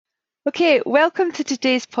Okay, welcome to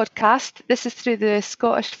today's podcast. This is through the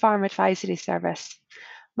Scottish Farm Advisory Service.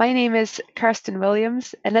 My name is Kirsten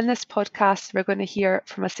Williams, and in this podcast, we're going to hear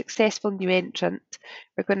from a successful new entrant.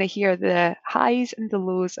 We're going to hear the highs and the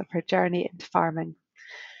lows of her journey into farming.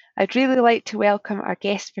 I'd really like to welcome our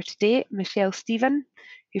guest for today, Michelle Stephen,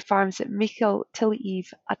 who farms at Meikle,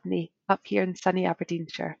 Tillyeve, Udney, up here in sunny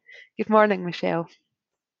Aberdeenshire. Good morning, Michelle.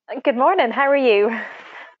 Good morning. How are you?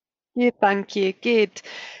 Yeah, thank you. Good.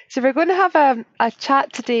 So we're going to have a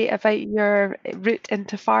chat today about your route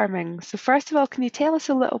into farming. So first of all, can you tell us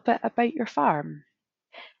a little bit about your farm?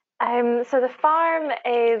 So the farm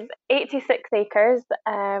is 86 acres.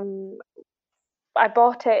 I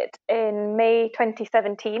bought it in May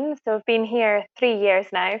 2017, so I've been here 3 years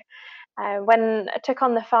now. When I took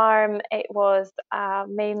on the farm, it was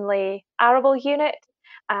mainly arable unit,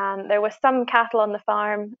 and there was some cattle on the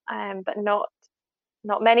farm, but not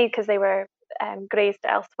many because they were grazed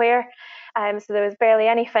elsewhere. So there was barely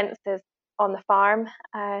any fences on the farm.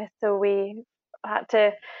 So we had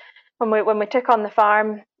to when we took on the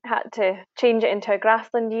farm, had to change it into a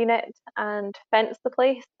grassland unit and fence the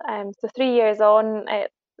place. So 3 years on,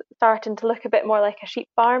 it's starting to look a bit more like a sheep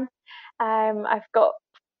farm. I've got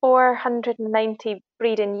 490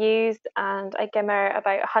 breeding ewes, and I gimmer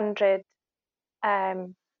about 100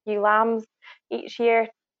 ewe lambs each year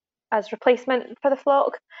as replacement for the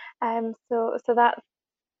flock. So that's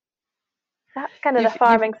kind of the You've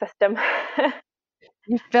farming system.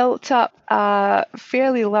 you've built up a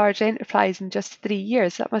fairly large enterprise in just 3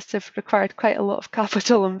 years. That must have required quite a lot of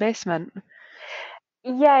capital investment.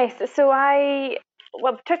 Yes, so I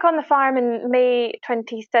took on the farm in May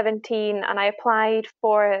 2017, and I applied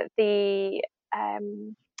for the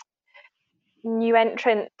um, new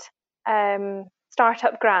entrant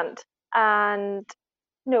startup grant and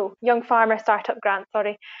no, young farmer startup grant,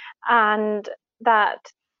 sorry. And that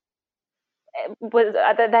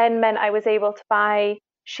that then meant I was able to buy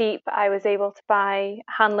sheep, I was able to buy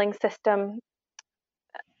handling system,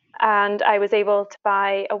 and I was able to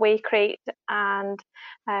buy a weigh crate and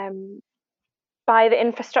um, buy the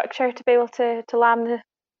infrastructure to be able to lamb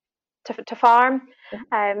to farm.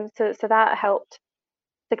 So that helped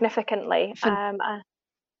significantly. Fan-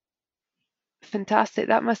 Fantastic.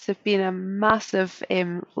 That must have been a massive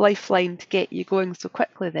lifeline to get you going so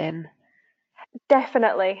quickly then.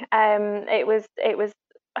 Definitely, it was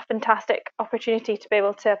a fantastic opportunity to be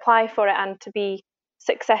able to apply for it and to be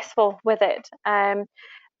successful with it.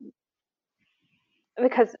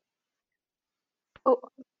 Because oh,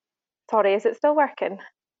 sorry, is it still working?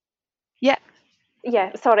 Yeah,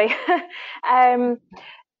 Yeah, sorry. um,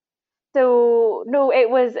 so no, it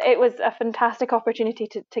was a fantastic opportunity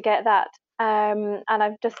to get that. And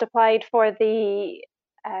I've just applied for the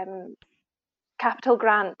um, capital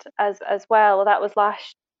grant as well. That was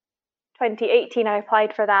last 2018. I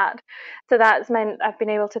applied for that, so that's meant I've been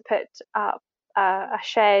able to put up a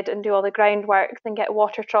shed and do all the groundworks and get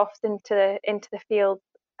water troughs into the fields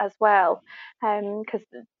as well, because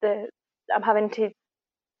the I'm having to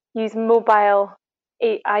use mobile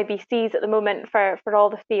IBCs at the moment for all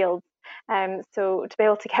the fields. So to be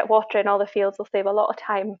able to get water in all the fields will save a lot of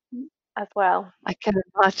time as well. I can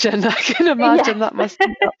imagine. I can Yeah, imagine that must take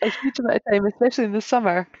up a huge amount of time, especially in the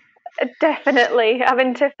summer. definitely.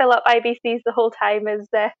 Having to fill up IBCs the whole time is,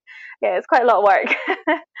 yeah, it's quite a lot of work.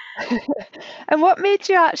 And what made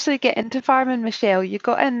you actually get into farming, Michelle? You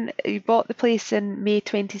bought the place in May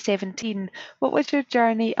 2017. What was your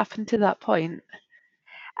journey up until that point?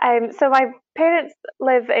 So my parents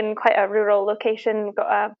live in quite a rural location. We've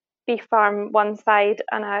got a beef farm one side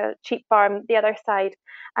and a sheep farm the other side.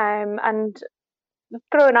 And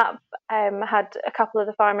growing up, had a couple of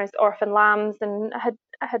the farmers' orphan lambs and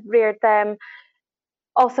had reared them.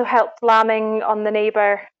 Also helped lambing on the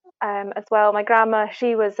neighbour as well. My grandma,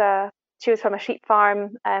 she was from a sheep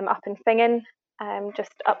farm up in Fingen,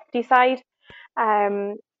 just up Deeside.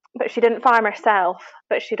 Um, but she didn't farm herself,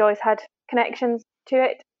 but she'd always had connections to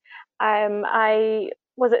it. I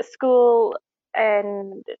was at school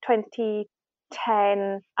in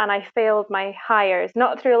 2010 and I failed my hires,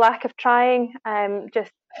 not through a lack of trying,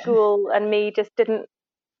 just school and me just didn't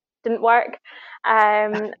work.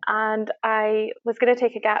 And I was going to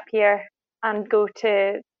take a gap year and go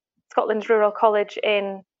to Scotland's Rural College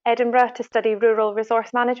in Edinburgh to study rural resource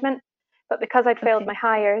management. But because I'd failed my Okay.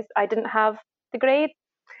 hires, I didn't have the grade.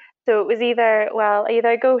 So it was either, well, I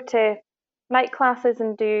either go to night classes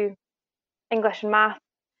and do English and math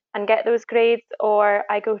and get those grades, or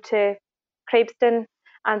I go to Craibston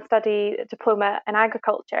and study a diploma in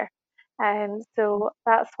agriculture. So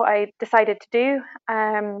that's what I decided to do.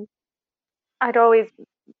 I'd always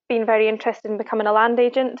been very interested in becoming a land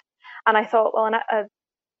agent, And I thought, well, in a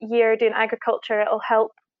year doing agriculture, it'll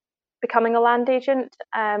help becoming a land agent.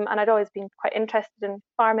 And I'd always been quite interested in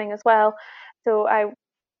farming as well. So I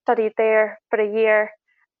studied there for a year,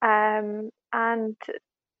 and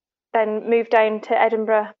then moved down to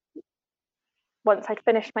Edinburgh once I'd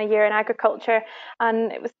finished my year in agriculture.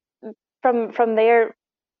 And it was from there.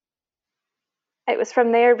 It was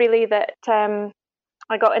from there really that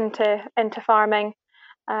I got into farming.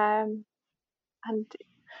 Um, and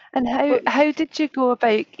And how did you go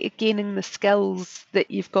about gaining the skills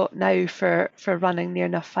that you've got now for running near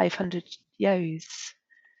enough 500 ewes?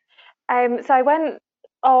 So I went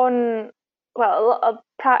on, well, a lot of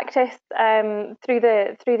practice through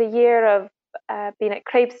the year of being at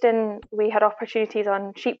Crabeston. We had opportunities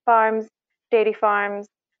on sheep farms, dairy farms,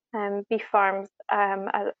 beef farms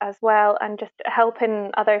as well, and just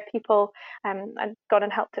helping other people. I'd gone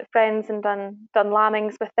and helped at friends and done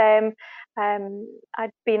lambings with them.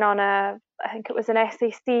 I'd been on I think it was an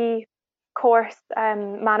SAC course,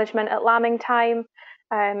 management at lambing time,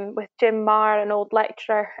 with Jim Marr, an old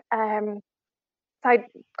lecturer. So I'd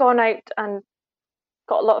gone out and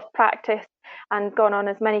got a lot of practice and gone on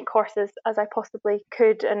as many courses as I possibly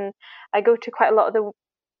could. And I go to quite a lot of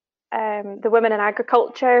the women in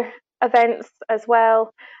agriculture events as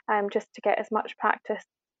well, just to get as much practice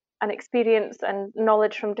and experience and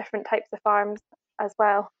knowledge from different types of farms as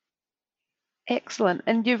well. Excellent.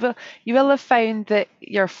 And you will have found that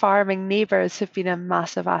your farming neighbours have been a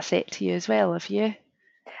massive asset to you as well, have you?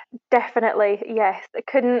 Definitely, yes. I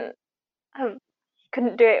couldn't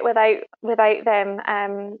do it without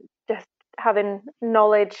them. Just having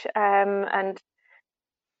knowledge, and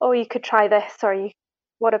oh, you could try this, or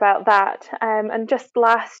what about that? And just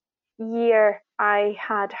last year, I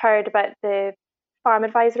had heard about the Farm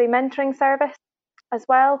Advisory Mentoring Service as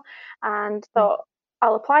well, and Mm. thought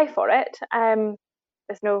I'll apply for it.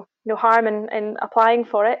 There's no harm in applying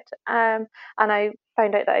for it. And I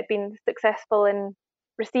found out that I'd been successful in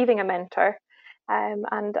receiving a mentor,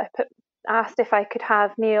 and asked if I could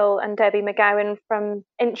have Neil and Debbie McGowan from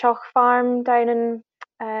Inchoch Farm down in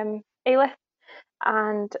Ailith,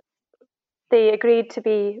 and they agreed to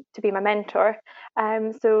be my mentor.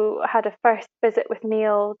 So I had a first visit with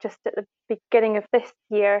Neil just at the beginning of this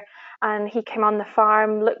year, and he came on the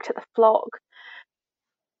farm, looked at the flock.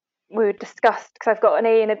 We discussed, because I've got an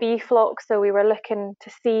A and a B flock, so we were looking to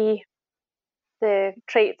see the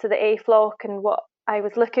traits of the A flock and what I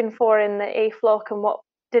was looking for in the A flock, and what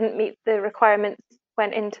didn't meet the requirements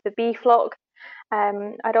went into the B flock.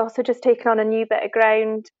 I'd also just taken on a new bit of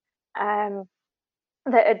ground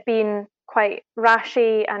that had been quite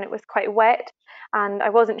rashy and it was quite wet, and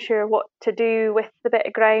I wasn't sure what to do with the bit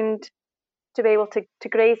of ground to be able to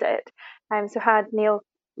graze it. So had Neil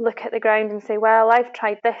look at the ground and say, well, I've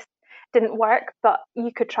tried this, didn't work, but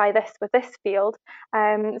you could try this with this field.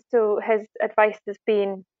 So his advice has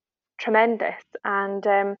been tremendous, and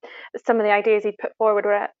some of the ideas he put forward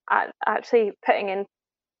were actually putting in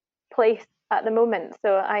place at the moment.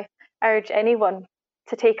 So I urge anyone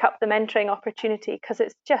to take up the mentoring opportunity, because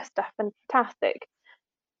it's just a fantastic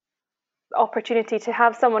opportunity to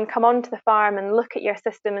have someone come onto the farm and look at your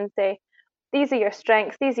system and say, these are your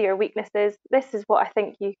strengths, these are your weaknesses, this is what I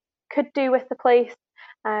think you could do with the place.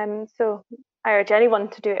 So I urge anyone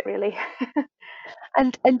to do it, really.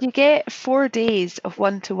 And you get 4 days of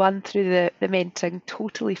one-to-one through the mentoring,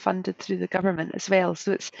 totally funded through the government as well.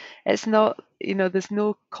 So it's not, there's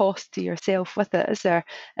no cost to yourself with it, is there?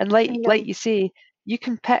 And like No, you say, you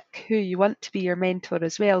can pick who you want to be your mentor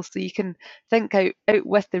as well. So you can think out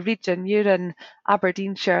with the region. You're in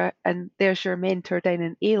Aberdeenshire and there's your mentor down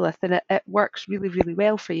in Ailith, and it works really, really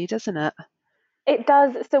well for you, doesn't it? it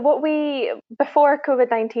does. So before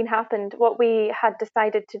COVID-19 happened, what we had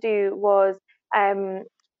decided to do was, um,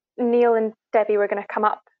 Neil and Debbie were going to come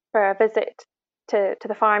up for a visit to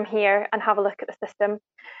the farm here and have a look at the system.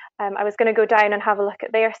 I was going to go down and have a look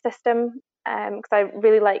at their system, because I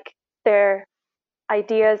really like their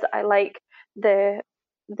ideas. I like the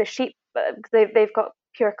sheep. They've got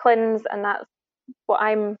pure clins, and that's what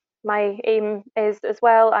my aim is as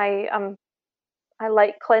well. I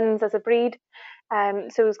like clins as a breed.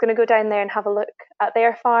 So I was going to go down there and have a look at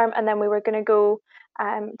their farm, and then we were going to go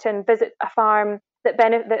to visit a farm that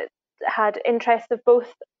had interest of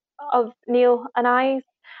both of Neil and I,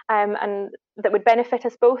 and that would benefit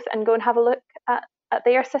us both, and go and have a look at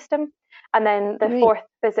their system. And then the Great. fourth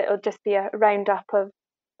visit will just be a roundup of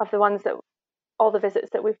the ones that all the visits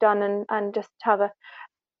that we've done, and just have a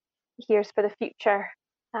here's for the future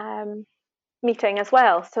meeting as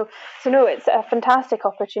well. So no, it's a fantastic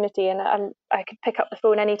opportunity, and I could pick up the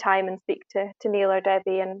phone anytime and speak to Neil or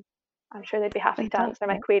Debbie, and I'm sure they'd be happy to answer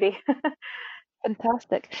my Fantastic. query.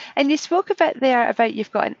 Fantastic. And you spoke a bit there about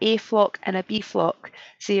you've got an A flock and a B flock.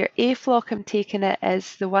 So your A flock, I'm taking it,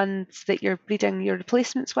 is the ones that you're breeding your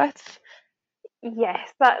replacements with?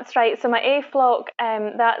 Yes, that's right. So my A flock,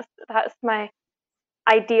 that's my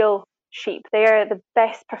ideal sheep. They are the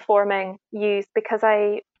best performing ewes because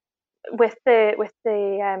I with the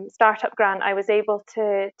startup grant, I was able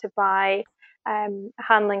to buy a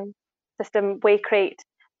handling system, weigh crate,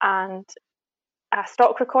 and a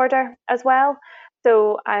stock recorder as well.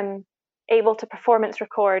 So I'm able to performance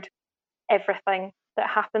record everything that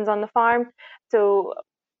happens on the farm. So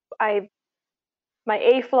I my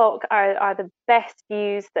A flock are the best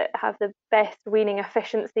ewes that have the best weaning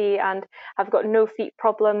efficiency and have got no feet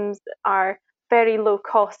problems, are very low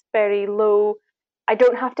cost, very low. I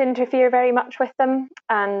don't have to interfere very much with them.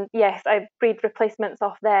 And yes, I breed replacements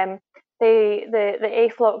off them. The A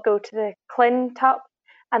flock go to the Clin tup,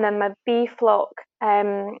 and then my B flock,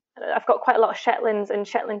 I've got quite a lot of Shetlands and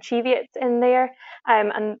Shetland Cheviots in there,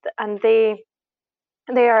 and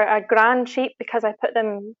they are a grand sheep because I put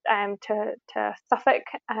them to Suffolk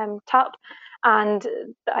tup, and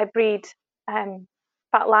I breed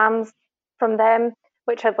fat lambs from them,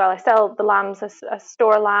 which I sell the lambs as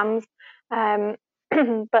store lambs, um,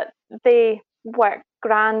 but they work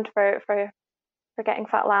grand for getting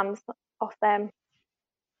fat lambs off them.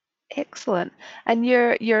 Excellent. And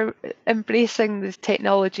you're embracing this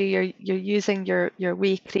technology, you're using your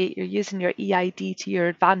weigh crate, you're using your EID to your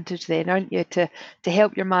advantage then, aren't you, to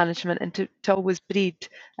help your management and to always breed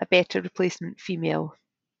a better replacement female.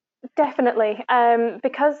 Definitely,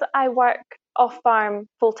 because I work off farm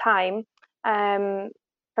full time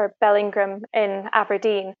for Bellingham in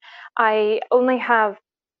Aberdeen. I only have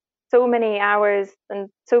so many hours and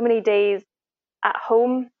so many days at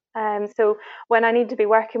home. So when I need to be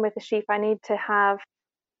working with the sheep, I need to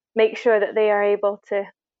make sure that they are able to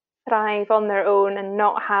thrive on their own and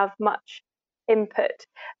not have much input.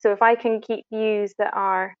 So if I can keep ewes that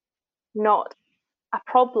are not a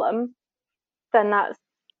problem, then that's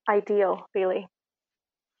ideal, really.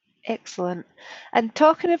 Excellent. And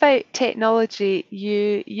talking about technology,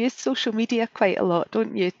 you use social media quite a lot,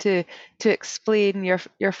 don't you, to explain your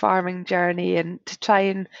farming journey and to try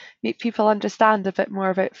and make people understand a bit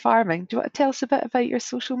more about farming. Do you want to tell us a bit about your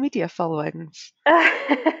social media followings? Well,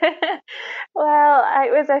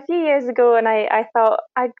 it was a few years ago, and I thought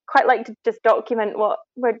I'd quite like to just document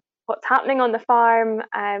what's happening on the farm.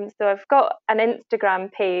 So I've got an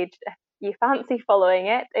Instagram page. If you fancy following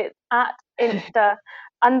it, it's at Insta_glam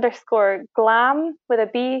with a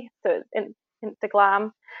B, so it's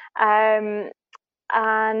Instaglam. Um,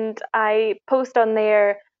 and I post on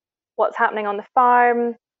there what's happening on the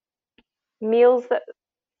farm, meals that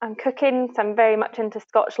I'm cooking, so I'm very much into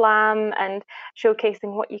Scotch lamb and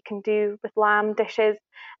showcasing what you can do with lamb dishes.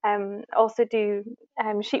 Also do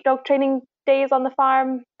sheepdog training days on the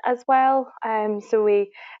farm as well. So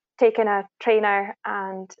we take in a trainer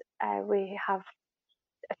and we have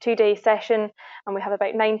a 2 day session, and we have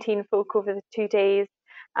about 19 folk over the 2 days.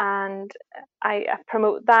 And I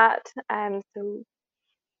promote that. So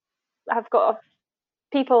I've got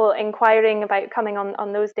people inquiring about coming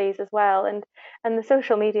on those days as well, and the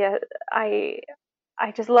social media, I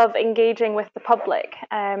just love engaging with the public.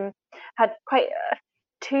 Had quite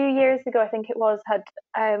 2 years ago, I think it was, had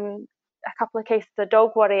a couple of cases of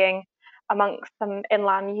dog worrying amongst some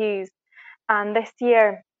inland ewes, and this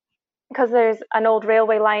year, because there's an old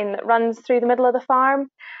railway line that runs through the middle of the farm,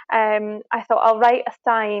 I thought I'll write a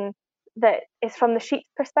sign that is from the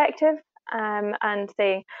sheep's perspective, and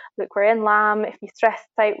saying, look, we're in lamb. If you stress us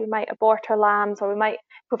out, we might abort our lambs, or if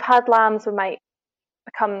we've had lambs, they might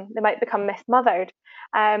become mismothered.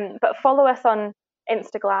 But follow us on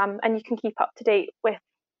Instagram, and you can keep up to date with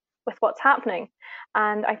what's happening.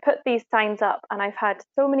 And I put these signs up, and I've had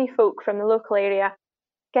so many folk from the local area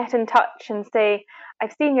get in touch and say,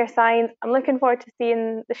 I've seen your signs, I'm looking forward to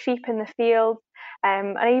seeing the sheep in the field.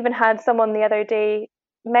 I even had someone the other day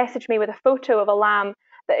message me with a photo of a lamb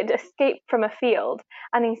that had escaped from a field,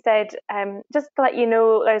 and he said, just to let you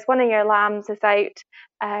know, there's one of your lambs is out,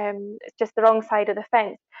 it's just the wrong side of the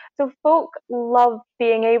fence. So folk love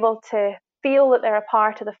being able to feel that they're a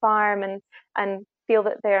part of the farm, and feel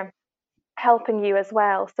that they're helping you as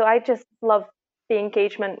well. So I just love the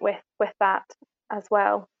engagement with that as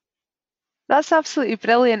well. That's absolutely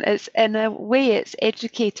brilliant. It's in a way it's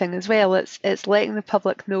educating as well. It's letting the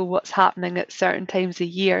public know what's happening at certain times of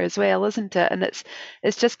year as well, isn't it? And it's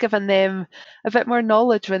just giving them a bit more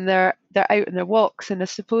knowledge when they're out on their walks. And I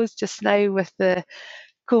suppose just now with the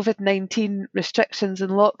COVID-19 restrictions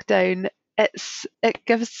and lockdown, it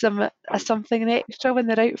gives them something extra when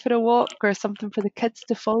they're out for a walk, or something for the kids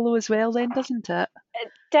to follow as well, then, doesn't it?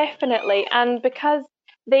 Definitely, and because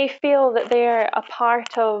they feel that they're a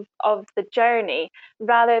part of the journey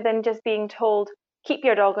rather than just being told keep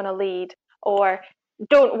your dog on a lead or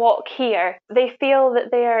don't walk here. They feel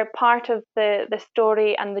that they are part of the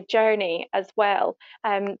story and the journey as well,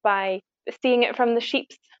 by seeing it from the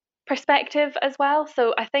sheep's perspective as well.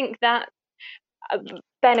 So I think that a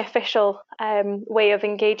beneficial way of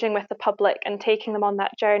engaging with the public and taking them on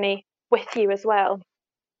that journey with you as well.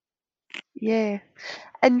 Yeah.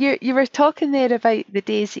 And you were talking there about the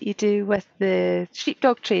days that you do with the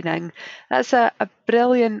sheepdog training. That's a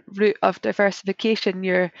brilliant route of diversification.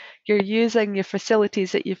 You're using your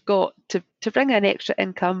facilities that you've got to bring in extra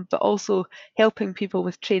income, but also helping people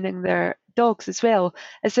with training their dogs as well.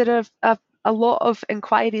 Is there a lot of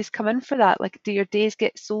inquiries come in for that? Like, do your days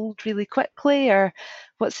get sold really quickly, or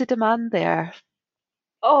what's the demand there?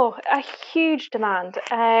 Oh, a huge demand.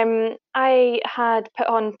 I had put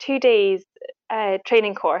on 2 days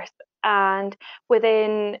training course, and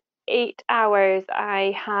within 8 hours,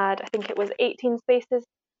 I had, I think it was 18 spaces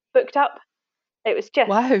booked up. It was just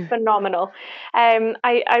Wow. phenomenal.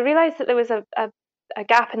 I realised that there was a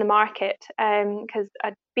gap in the market because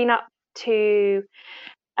I'd been up to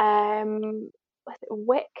was it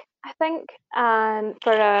Wick, I think, and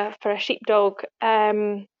for a sheepdog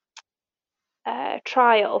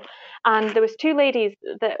trial, and there was two ladies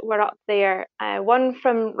that were up there, one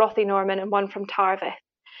from Rothy Norman and one from Tarvis,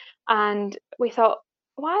 and we thought,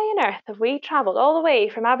 why on earth have we travelled all the way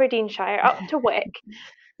from Aberdeenshire up to Wick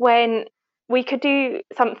when we could do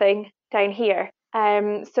something down here?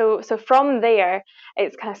 So from there,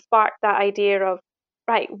 it's kind of sparked that idea of,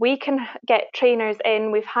 right, we can get trainers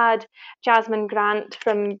in. We've had Jasmine Grant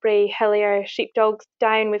from Bray Hillier Sheepdogs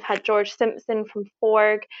down. We've had George Simpson from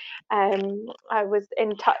Forg. I was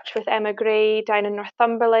in touch with Emma Gray down in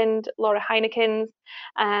Northumberland, Laura Heinekens,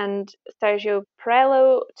 and Sergio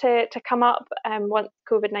Perello to come up. Once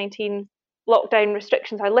COVID-19 lockdown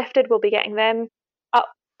restrictions are lifted, we'll be getting them up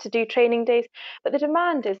to do training days. But the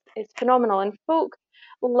demand is phenomenal, and folk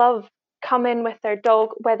love coming with their dog,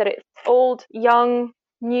 whether it's old, young,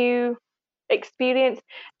 new, experience,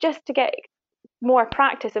 just to get more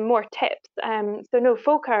practice and more tips. So no,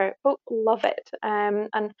 folk love it, and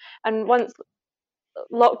once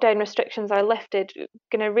lockdown restrictions are lifted,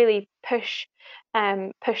 going to really push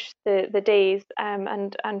the days,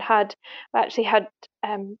 and actually had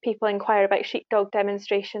people inquire about sheepdog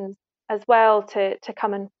demonstrations as well to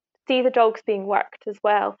come and see the dogs being worked as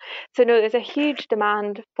well. So no, there's a huge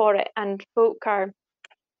demand for it, and folk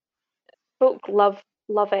love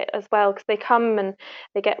it as well because they come and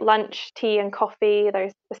they get lunch, tea, and coffee.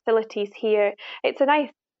 There's facilities here. It's a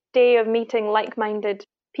nice day of meeting like-minded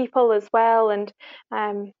people as well, and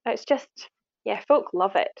it's just, yeah, folk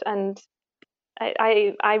love it, and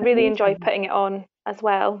I really enjoy Amazing. putting it on as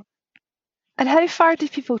well. And how far do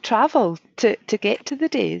people travel to get to the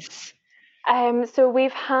days? So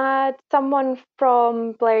we've had someone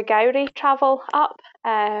from Blairgowrie travel up,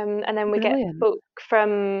 and then we get Brilliant. folk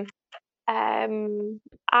from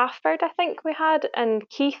Afford, I think we had, and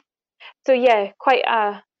Keith. So yeah, quite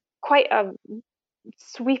a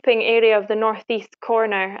sweeping area of the northeast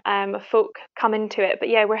corner of folk come into it. But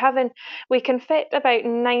yeah, we can fit about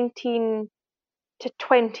 19 to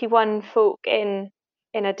 21 folk in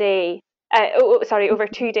a day. Sorry, over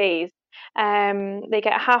 2 days. They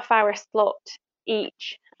get a half-hour slot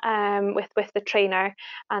each, with the trainer,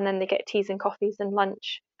 and then they get teas and coffees and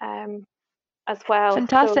lunch as well. So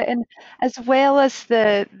Fantastic. And as well as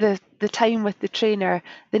the time with the trainer,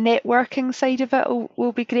 the networking side of it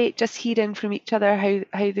will be great. Just hearing from each other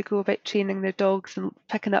how they go about training their dogs and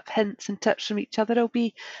picking up hints and tips from each other will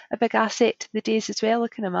be a big asset to the days as well, I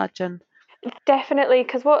can imagine. definitely,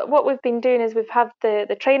 because what we've been doing is we've had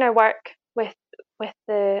the trainer work with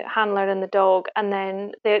the handler and the dog, and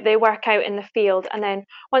then they work out in the field, and then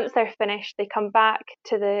once they're finished, they come back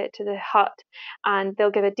to the hut, and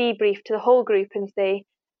they'll give a debrief to the whole group and say,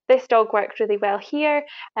 this dog worked really well here.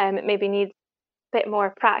 It maybe needs bit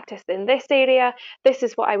more practice in this area. This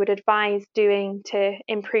is what I would advise doing to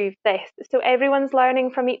improve this. So everyone's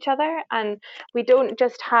learning from each other, and we don't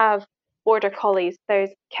just have border collies, there's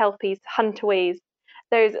kelpies, huntaways,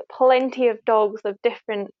 there's plenty of dogs of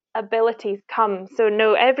different abilities come. So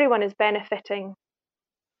no, everyone is benefiting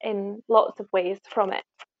in lots of ways from it.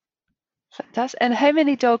 Fantastic. And how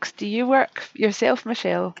many dogs do you work yourself,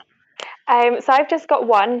 Michelle? So I've just got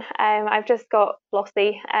one. I've just got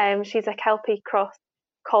Flossie. She's a Kelpie cross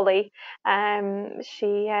collie.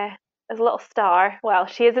 She as a little star. Well,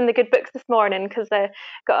 she is in the good books this morning because I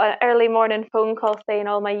got an early morning phone call saying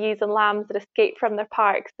all my ewes and lambs had escaped from their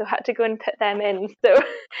parks, so I had to go and put them in. So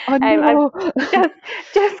Oh I've no.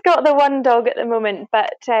 just got the one dog at the moment,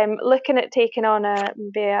 but looking at taking on a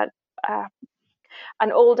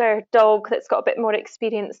an older dog that's got a bit more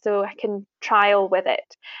experience so I can trial with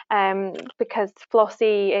it, because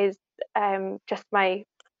Flossie is just my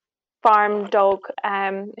farm dog.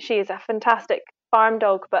 She is a fantastic farm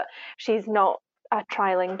dog, but she's not a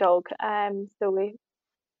trialing dog. I'm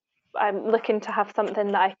looking to have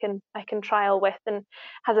something that I can trial with and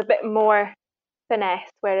has a bit more finesse,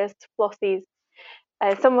 whereas Flossie's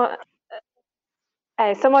someone.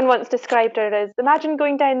 Someone once described her as, imagine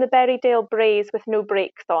going down the Berrydale Braes with no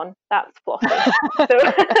brakes on. That's Flossie. So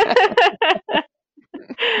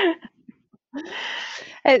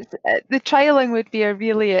It's the trialing would be a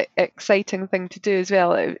really exciting thing to do as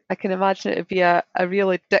well. I can imagine it would be a real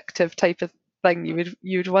addictive type of thing.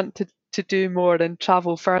 You would want to do more and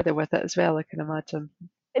travel further with it as well, I can imagine.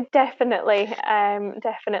 definitely,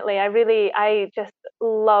 definitely. I just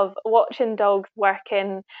love watching dogs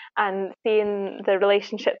working and seeing the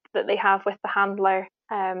relationship that they have with the handler,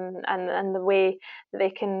 and the way that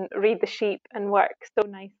they can read the sheep and work so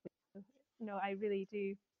nicely. No, I really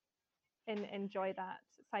do enjoy that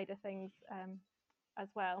side of things, as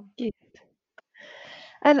well. Yeah.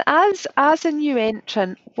 And as a new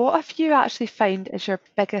entrant, what have you actually found is your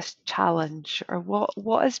biggest challenge, or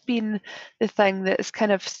what has been the thing that has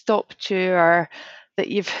kind of stopped you, or that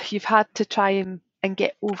you've had to try and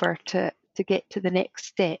get over to get to the next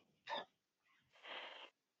step?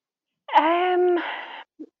 Um,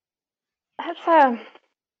 that's a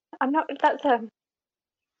I'm not that's a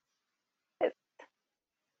it's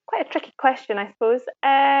quite a tricky question, I suppose.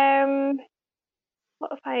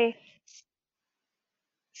 What if I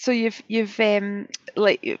So you've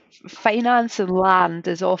like finance and land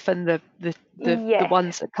is often the Yes.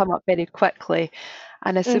 ones that come up very quickly,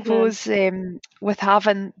 and I Mhm. suppose with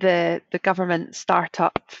having the government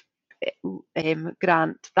startup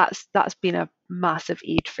grant, that's been a massive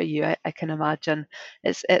aid for you. I can imagine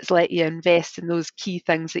it's let you invest in those key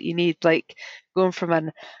things that you need, like going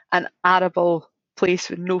from an arable place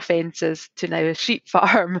with no fences to now a sheep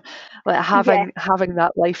farm. Like Yes, having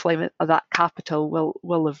that lifeline of that capital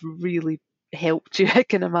will have really helped you. I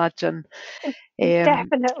can imagine. Um,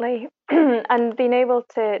 definitely. And being able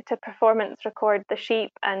to performance record the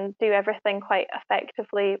sheep and do everything quite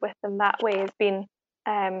effectively with them that way has been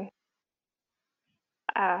um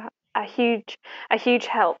a, a huge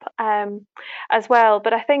help, as well.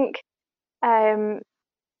 But I think um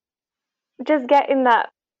just getting that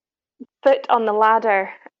foot on the ladder,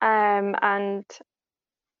 and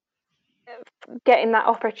getting that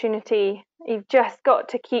opportunity, you've just got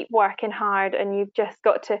to keep working hard, and you've just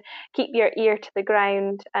got to keep your ear to the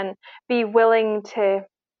ground and be willing to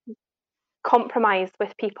compromise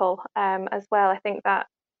with people, as well. I think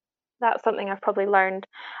that's something I've probably learned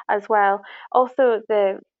as well. Also,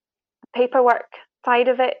 the paperwork side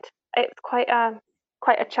of it, it's quite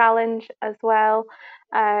a challenge as well.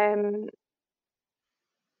 Um,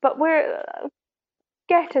 but we're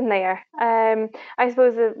getting there. I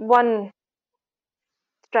suppose the one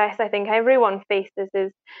stress I think everyone faces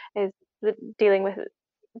is dealing with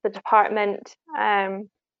the department,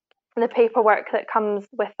 the paperwork that comes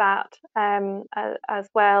with that, as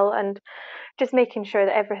well, and just making sure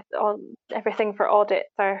that everything for audits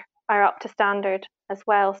are up to standard as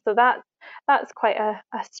well. So that's quite a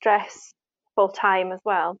stressful time as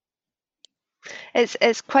well.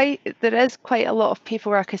 it's quite there is quite a lot of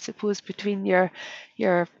paperwork, I suppose, between your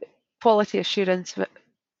quality assurance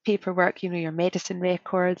paperwork, your medicine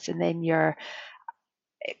records, and then your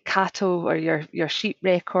cattle or your sheep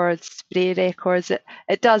records, spray records.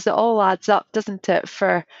 It all adds up, doesn't it?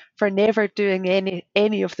 For never doing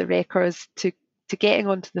any of the records to getting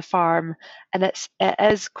onto the farm, and it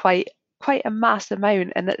is quite a mass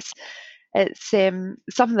amount, and it's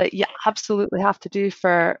something that you absolutely have to do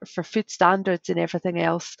for food standards and everything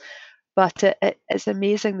else. But it's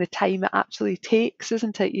amazing the time it actually takes,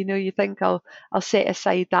 isn't it? You think I'll set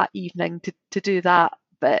aside that evening to do that,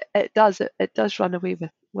 but it does run away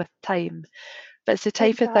with time. But it's the It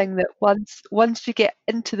type of does. thing that once you get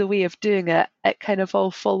into the way of doing it, it kind of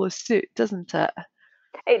all follows suit, doesn't it?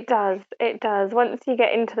 It does. It does. Once you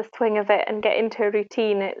get into the swing of it and get into a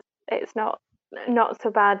routine, it's not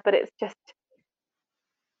so bad, but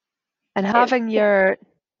And it's having just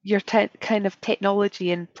your kind of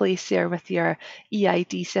technology in place there with your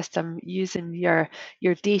EID system using your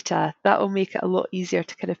data, that will make it a lot easier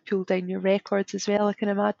to kind of pull down your records as well, I can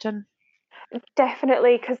imagine.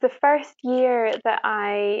 definitely, because the first year that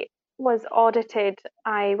I was audited,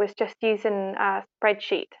 I was just using a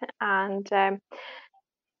spreadsheet, and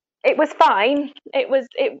it was fine.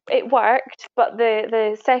 It worked, but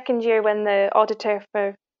the second year when the auditor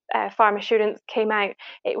for farm assurance came out,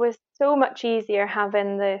 it was so much easier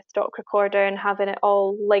having the stock recorder and having it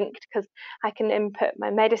all linked, because I can input my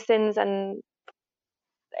medicines and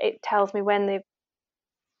it tells me when they've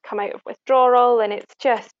come out of withdrawal, and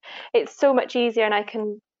it's so much easier. And I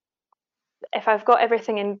can, if I've got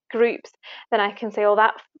everything in groups, then I can say, oh,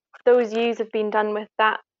 that those ewes have been done with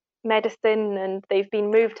that medicine and they've been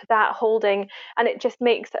moved to that holding, and it just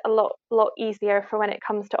makes it a lot easier for when it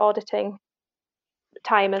comes to auditing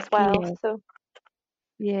time as well. Yeah, So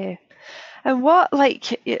yeah. And what,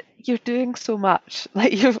 like, you're doing so much.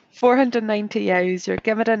 Like, you've 490 yows, you're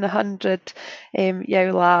giving in 100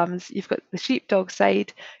 yow lambs, you've got the sheepdog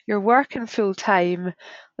side, you're working full time.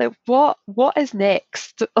 Like, what is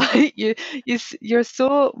next? Like, you're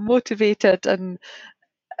so motivated and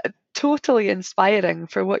totally inspiring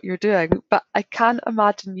for what you're doing, but I can't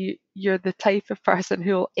imagine you're the type of person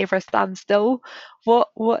who will ever stand still.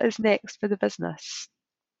 What is next for the business?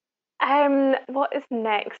 what is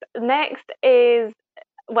next? Next is,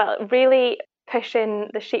 well, really pushing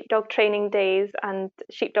the sheepdog training days and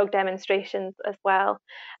sheepdog demonstrations as well.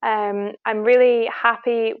 I'm really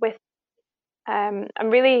happy with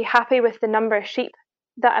the number of sheep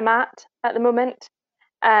that I'm at the moment.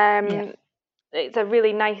 Yeah. It's a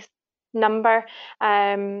really nice number.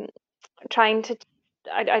 Trying to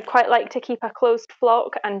I'd quite like to keep a closed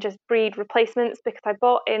flock and just breed replacements, because I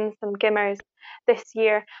bought in some gimmers this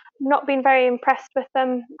year. Not been very impressed with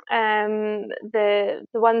them. The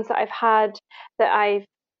ones that I've had that I've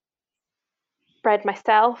bred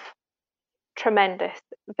myself, tremendous.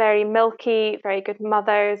 Very milky, very good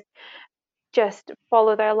mothers. Just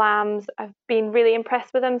follow their lambs. I've been really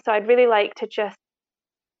impressed with them. So I'd really like to just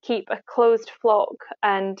keep a closed flock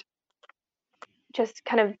and just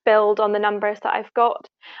kind of build on the numbers that I've got.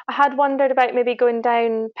 I had wondered about maybe going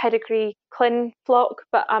down pedigree Clin flock,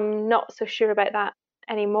 but I'm not so sure about that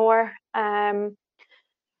anymore. But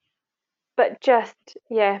just,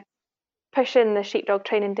 yeah, pushing the sheepdog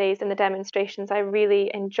training days and the demonstrations, I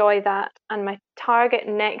really enjoy that. And my target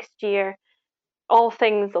next year, all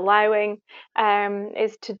things allowing,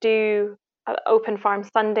 is to do an open farm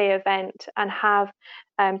Sunday event and have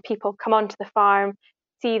people come onto the farm,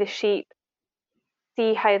 see the sheep,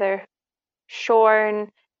 see how they're shorn,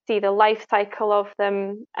 see the life cycle of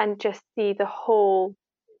them, and just see the whole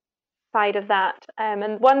side of that.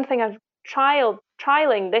 And one thing I've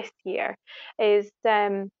trialing this year is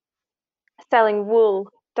selling wool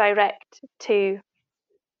direct to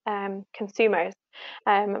consumers.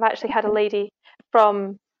 I've actually had a lady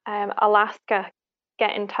from Alaska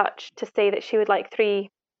get in touch to say that she would like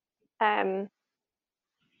um,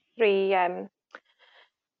 three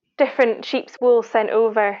different sheep's wool sent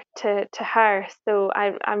over to her. So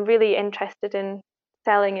I'm really interested in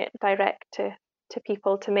selling it direct to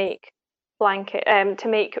people to make to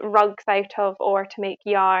make rugs out of, or to make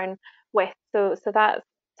yarn with. So that's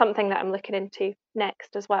something that I'm looking into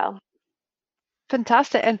next as well.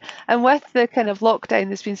 Fantastic. And with the kind of lockdown,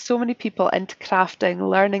 there's been so many people into crafting,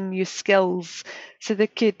 learning new skills. So there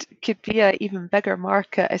could be an even bigger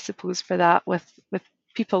market, I suppose, for that, with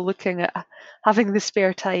people looking at having the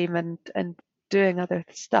spare time and doing other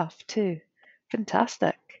stuff too.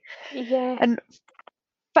 Fantastic. Yeah. And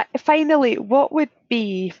finally, what would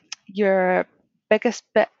be your biggest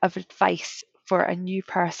bit of advice for a new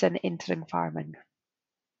person entering farming?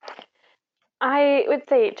 I would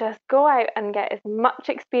say just go out and get as much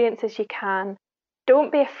experience as you can.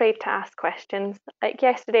 Don't be afraid to ask questions. Like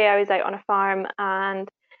yesterday, I was out on a farm and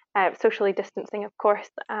socially distancing, of course,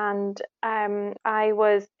 and I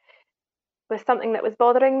was with something that was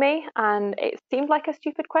bothering me, and it seemed like a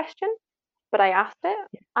stupid question, but I asked it,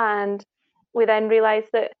 and we then realised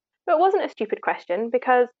that it wasn't a stupid question,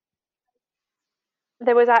 because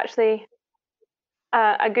there was actually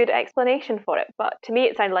a good explanation for it. But to me,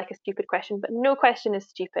 it sounded like a stupid question, but no question is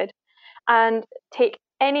stupid. And take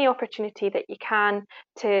any opportunity that you can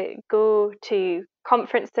to go to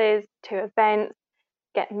conferences, to events,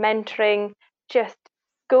 get mentoring. Just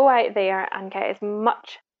go out there and get as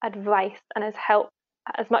much advice and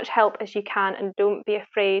as much help as you can, and don't be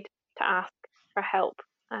afraid to ask for help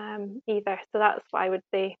either. So that's what I would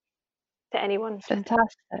say to anyone. Just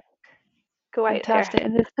Fantastic. go out there. Fantastic.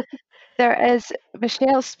 And there is,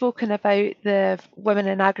 Michelle's spoken about the women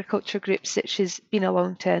in agriculture groups that she's been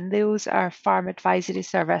along to, and those are farm advisory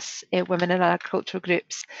service women in agriculture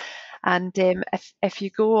groups. And if you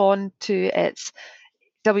go on to its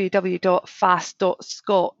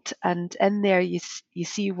www.fast.scot, and in there you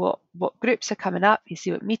see what groups are coming up, you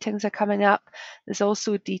see what meetings are coming up. There's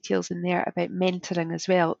also details in there about mentoring as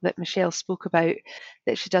well that Michelle spoke about,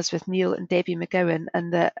 that she does with Neil and Debbie McGowan,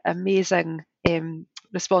 and the amazing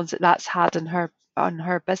response that that's had on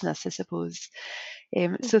her business, I suppose.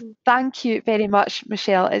 So thank you very much,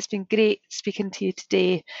 Michelle. It's been great speaking to you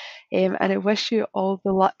today, and I wish you all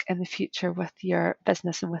the luck in the future with your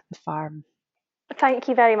business and with the farm. Thank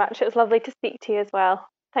you very much. It was lovely to speak to you as well.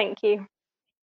 Thank you.